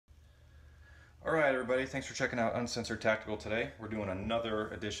All right, everybody, thanks for checking out Uncensored Tactical today. We're doing another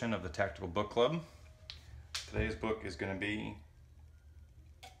edition of the Tactical Book Club. Today's book is going to be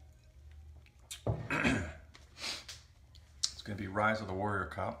Rise of the Warrior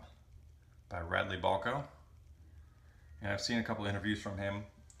Cop by Radley Balko. And I've seen a couple interviews from him,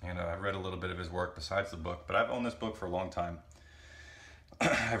 and I've read a little bit of his work besides the book, but I've owned this book for a long time.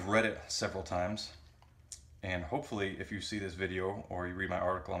 I've read it several times, and hopefully if you see this video or you read my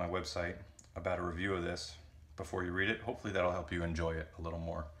article on my website about a review of this before you read it, hopefully that'll help you enjoy it a little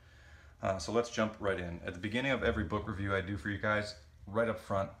more. So let's jump right in. At the beginning of every book review I do for you guys, right up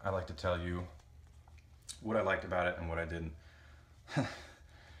front, I like to tell you what I liked about it and what I didn't.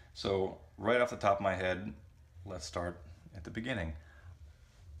 So right off the top of my head, let's start at the beginning.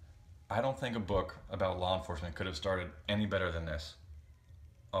 I don't think a book about law enforcement could have started any better than this.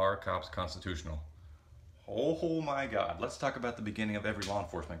 Are cops constitutional? Oh my God, let's talk about the beginning of every law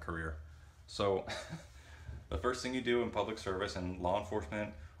enforcement career. So the first thing you do in public service and law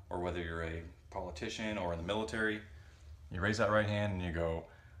enforcement, or whether you're a politician or in the military, you raise that right hand and you go,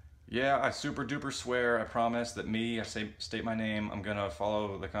 yeah, I super duper swear, I promise that I state my name, I'm gonna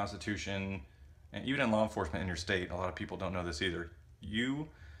follow the Constitution. And even in law enforcement in your state, a lot of people don't know this either. You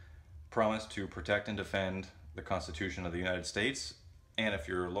promise to protect and defend the Constitution of the United States, and if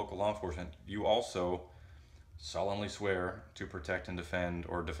you're local law enforcement, you also solemnly swear to protect and defend,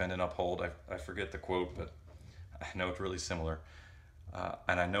 or defend and uphold. I forget the quote, but I know it's really similar.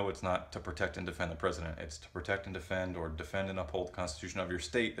 And I know it's not to protect and defend the president. It's to protect and defend, or defend and uphold the Constitution of your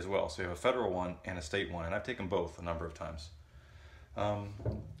state as well. So you have a federal one and a state one, and I've taken both a number of times.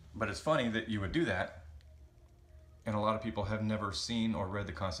 But it's funny that you would do that, and a lot of people have never seen or read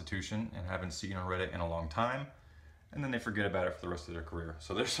the Constitution and haven't seen or read it in a long time, and then they forget about it for the rest of their career.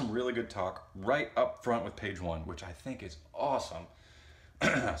 So there's some really good talk right up front with page 1, which I think is awesome.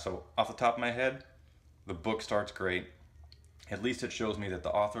 So off the top of my head, the book starts great. At least it shows me that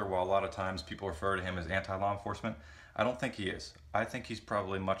the author, while a lot of times people refer to him as anti-law enforcement, I don't think he is. I think he's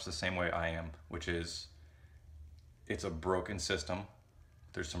probably much the same way I am, which is it's a broken system.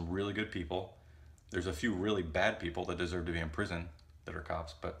 There's some really good people. There's a few really bad people that deserve to be in prison that are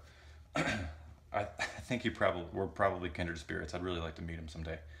cops, but I think we're probably kindred spirits. I'd really like to meet him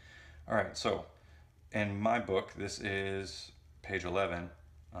someday. All right, so in my book, this is page 11,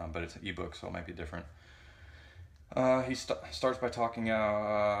 but it's an ebook, so it might be different. He starts by talking,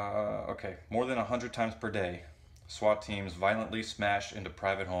 okay, more than 100 times per day, SWAT teams violently smash into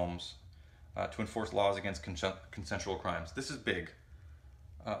private homes to enforce laws against consensual crimes. This is big.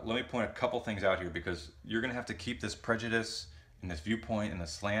 Let me point a couple things out here, because you're going to have to keep this prejudice and this viewpoint and the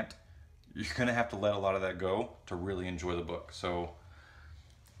slant. You're going to have to let a lot of that go to really enjoy the book. So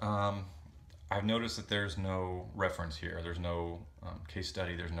I've noticed that there's no reference here. There's no case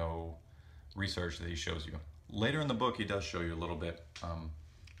study. There's no research that he shows you. Later in the book, he does show you a little bit,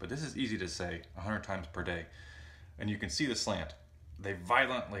 but this is easy to say, 100 times per day. And you can see the slant. They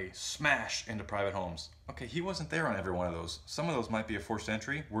violently smash into private homes. Okay, he wasn't there on every one of those. Some of those might be a forced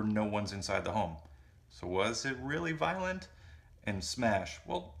entry where no one's inside the home. So was it really violent? And smash,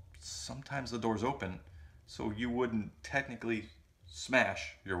 well, sometimes the door's open, so you wouldn't technically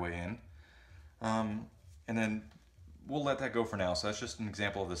smash your way in. And then we'll let that go for now. So that's just an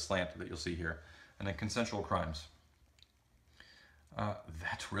example of the slant that you'll see here. And then consensual crimes.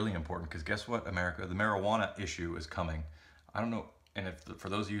 That's really important, because guess what, America? The marijuana issue is coming. I don't know, and for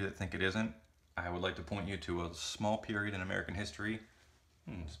those of you that think it isn't, I would like to point you to a small period in American history,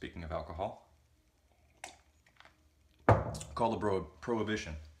 speaking of alcohol, called the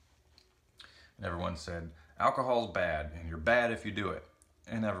Prohibition. And everyone said, alcohol's bad, and you're bad if you do it.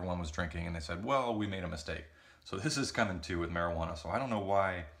 And everyone was drinking, and they said, well, we made a mistake. So this is coming too with marijuana. So I don't know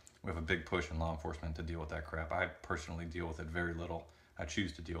why we have a big push in law enforcement to deal with that crap. I personally deal with it very little. I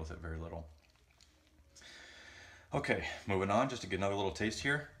choose to deal with it very little. Okay, moving on, just to get another little taste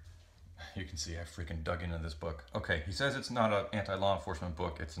here. You can see I freaking dug into this book. Okay, he says it's not an anti-law enforcement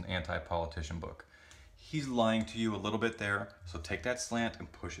book, it's an anti-politician book. He's lying to you a little bit there, so take that slant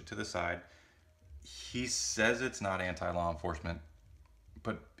and push it to the side. He says it's not anti-law enforcement,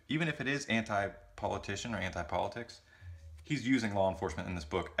 but even if it is anti-politician or anti-politics, he's using law enforcement in this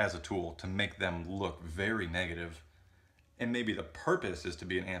book as a tool to make them look very negative. And maybe the purpose is to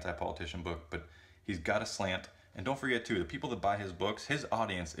be an anti-politician book, but he's got a slant. And don't forget too, the people that buy his books, his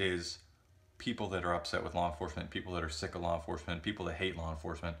audience is people that are upset with law enforcement, people that are sick of law enforcement, people that hate law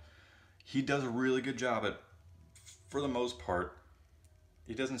enforcement. He does a really good job at, for the most part,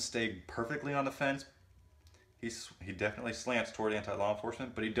 he doesn't stay perfectly on the fence. He definitely slants toward anti-law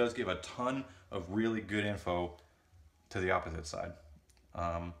enforcement, but he does give a ton of really good info to the opposite side.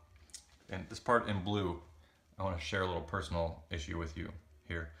 and this part in blue, I want to share a little personal issue with you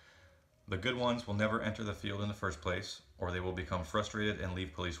here. The good ones will never enter the field in the first place, or they will become frustrated and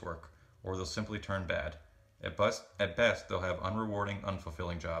leave police work, or they'll simply turn bad. At best, they'll have unrewarding,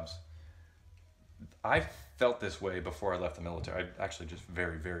 unfulfilling jobs. I felt this way before I left the military. I actually just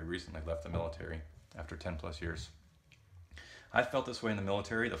very, very recently left the military after 10 plus years. I felt this way in the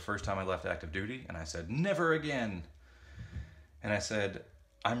military the first time I left active duty, and I said, never again. And I said,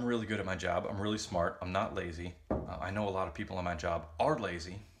 I'm really good at my job. I'm really smart. I'm not lazy. I know a lot of people on my job are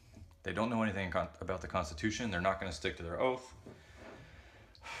lazy. They don't know anything about the Constitution. They're not going to stick to their oath.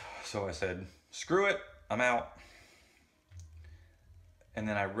 So I said, screw it. I'm out. And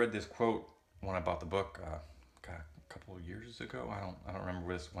then I read this quote when I bought the book a couple of years ago. I don't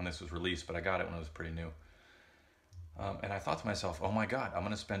remember when this was released, but I got it when it was pretty new. And I thought to myself, oh my God, I'm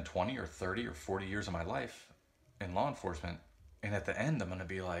going to spend 20 or 30 or 40 years of my life in law enforcement. And at the end, I'm going to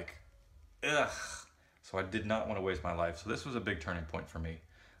be like, ugh. So I did not want to waste my life. So this was a big turning point for me.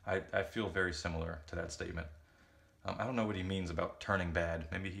 I feel very similar to that statement. I don't know what he means about turning bad.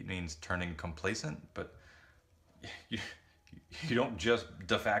 Maybe he means turning complacent, but you don't just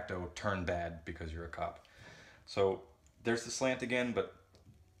de facto turn bad because you're a cop. So there's the slant again, but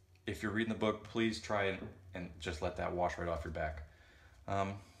if you're reading the book, please try and just let that wash right off your back.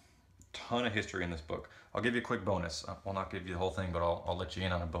 Ton of history in this book. I'll give you a quick bonus. I'll not give you the whole thing, but I'll let you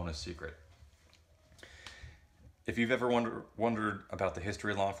in on a bonus secret. If you've ever wondered about the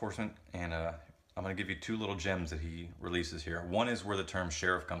history of law enforcement, and I'm going to give you two little gems that he releases here. One is where the term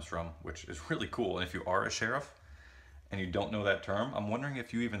sheriff comes from, which is really cool. And if you are a sheriff and you don't know that term, I'm wondering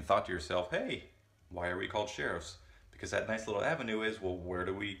if you even thought to yourself, hey, why are we called sheriffs? Because that nice little avenue is, well, where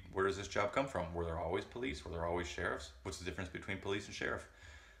does this job come from? Were there always police? Were there always sheriffs? What's the difference between police and sheriff?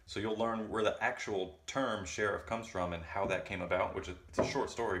 So you'll learn where the actual term sheriff comes from and how that came about, which it's a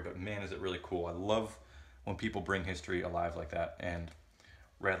short story, but man, is it really cool. I love when people bring history alive like that, and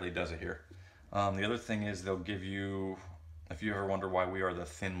Radley does it here. The other thing is they'll give you, if you ever wonder why we are the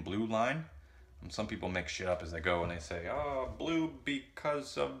thin blue line, some people make shit up as they go and they say, oh, blue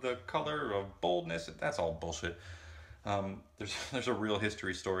because of the color of boldness. That's all bullshit. There's a real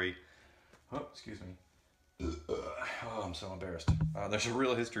history story. Oh, excuse me. Oh, I'm so embarrassed. There's a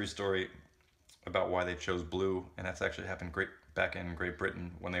real history story about why they chose blue, and that's actually happened back in Great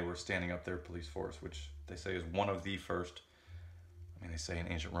Britain when they were standing up their police force, which they say is one of the first. I mean, they say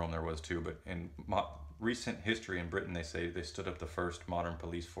in ancient Rome there was too, but in recent history in Britain, they say they stood up the first modern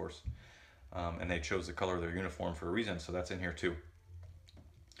police force, and they chose the color of their uniform for a reason, so that's in here too.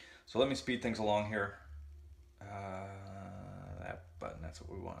 So let me speed things along here. That button, that's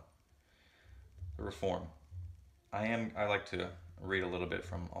what we want. The reform. I like to read a little bit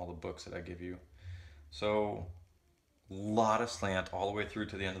from all the books that I give you. So, lot of slant all the way through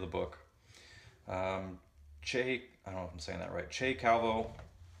to the end of the book. I don't know if I'm saying that right. Che Calvo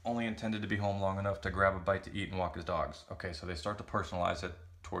only intended to be home long enough to grab a bite to eat and walk his dogs. Okay, so they start to personalize it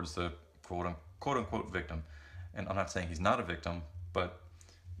towards the quote unquote victim. And I'm not saying he's not a victim, but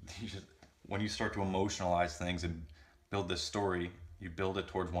when you start to emotionalize things and build this story, you build it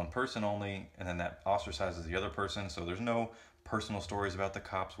towards one person only, and then that ostracizes the other person. So there's no personal stories about the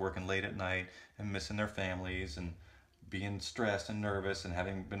cops working late at night and missing their families and being stressed and nervous and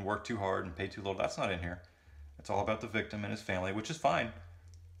having been worked too hard and paid too little. That's not in here. It's all about the victim and his family, which is fine.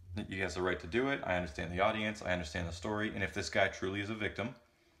 He has the right to do it. I understand the audience. I understand the story. And if this guy truly is a victim,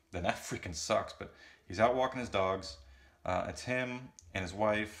 then that freaking sucks. But he's out walking his dogs. It's him and his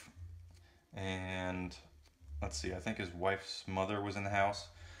wife. And let's see, I think his wife's mother was in the house.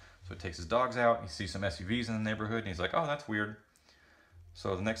 So he takes his dogs out. He sees some SUVs in the neighborhood. And he's like, oh, that's weird.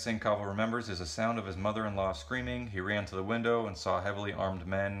 So the next thing Calvo remembers is a sound of his mother-in-law screaming. He ran to the window and saw heavily armed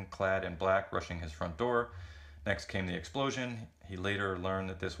men clad in black rushing his front door. Next came the explosion. He later learned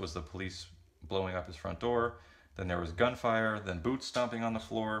that this was the police blowing up his front door. Then there was gunfire, then boots stomping on the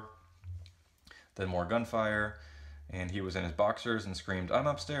floor, then more gunfire, and he was in his boxers and screamed, I'm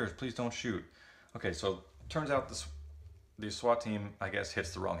upstairs, please don't shoot. Okay, so turns out the SWAT team, I guess,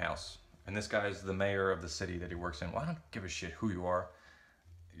 hits the wrong house. And this guy's the mayor of the city that he works in. Well, I don't give a shit who you are.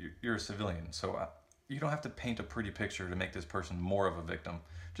 You're a civilian, so you don't have to paint a pretty picture to make this person more of a victim.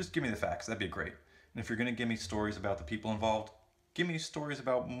 Just give me the facts, that'd be great. And if you're gonna give me stories about the people involved, give me stories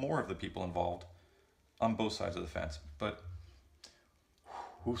about more of the people involved on both sides of the fence. But,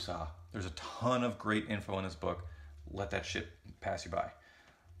 whoosah, there's a ton of great info in this book. Let that shit pass you by.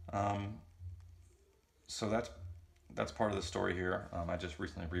 So that's part of the story here. I just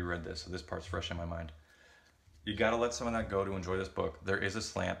recently reread this, so this part's fresh in my mind. You gotta let some of that go to enjoy this book. There is a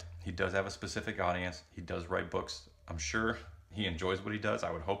slant. He does have a specific audience. He does write books. I'm sure he enjoys what he does.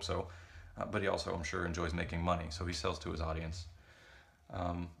 I would hope so. but he also, I'm sure, enjoys making money, so he sells to his audience.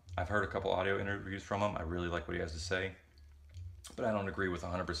 I've heard a couple audio interviews from him. I really like what he has to say, but I don't agree with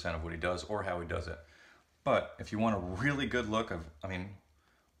 100% of what he does or how he does it. But if you want a really good look of, I mean,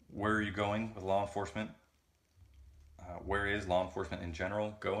 where are you going with law enforcement? Where is law enforcement in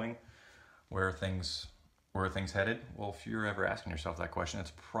general going? Where are things headed? Well, if you're ever asking yourself that question,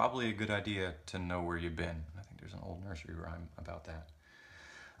 it's probably a good idea to know where you've been. I think there's an old nursery rhyme about that.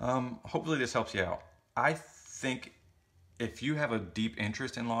 Hopefully this helps you out. I think if you have a deep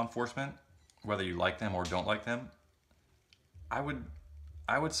interest in law enforcement, whether you like them or don't like them, I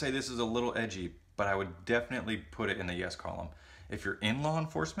would say this is a little edgy, but I would definitely put it in the yes column. If you're in law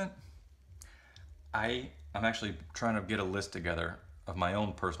enforcement, I'm actually trying to get a list together of my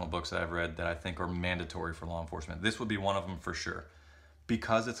own personal books that I've read that I think are mandatory for law enforcement. This would be one of them for sure,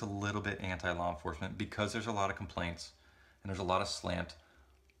 because it's a little bit anti-law enforcement, because there's a lot of complaints and there's a lot of slant,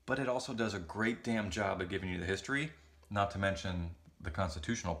 but it also does a great damn job of giving you the history, not to mention the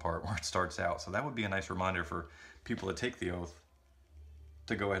constitutional part where it starts out. So that would be a nice reminder for people that take the oath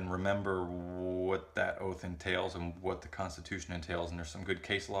to go ahead and remember what that oath entails and what the Constitution entails. And there's some good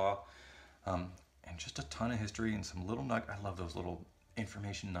case law, and just a ton of history and some little I love those little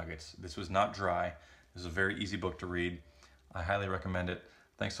information nuggets. This was not dry. This is a very easy book to read. I highly recommend it.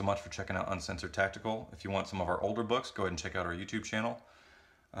 Thanks so much for checking out Uncensored Tactical. If you want some of our older books, go ahead and check out our YouTube channel.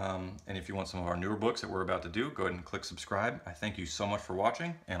 And if you want some of our newer books that we're about to do, go ahead and click subscribe. I thank you so much for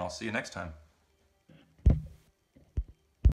watching, and I'll see you next time.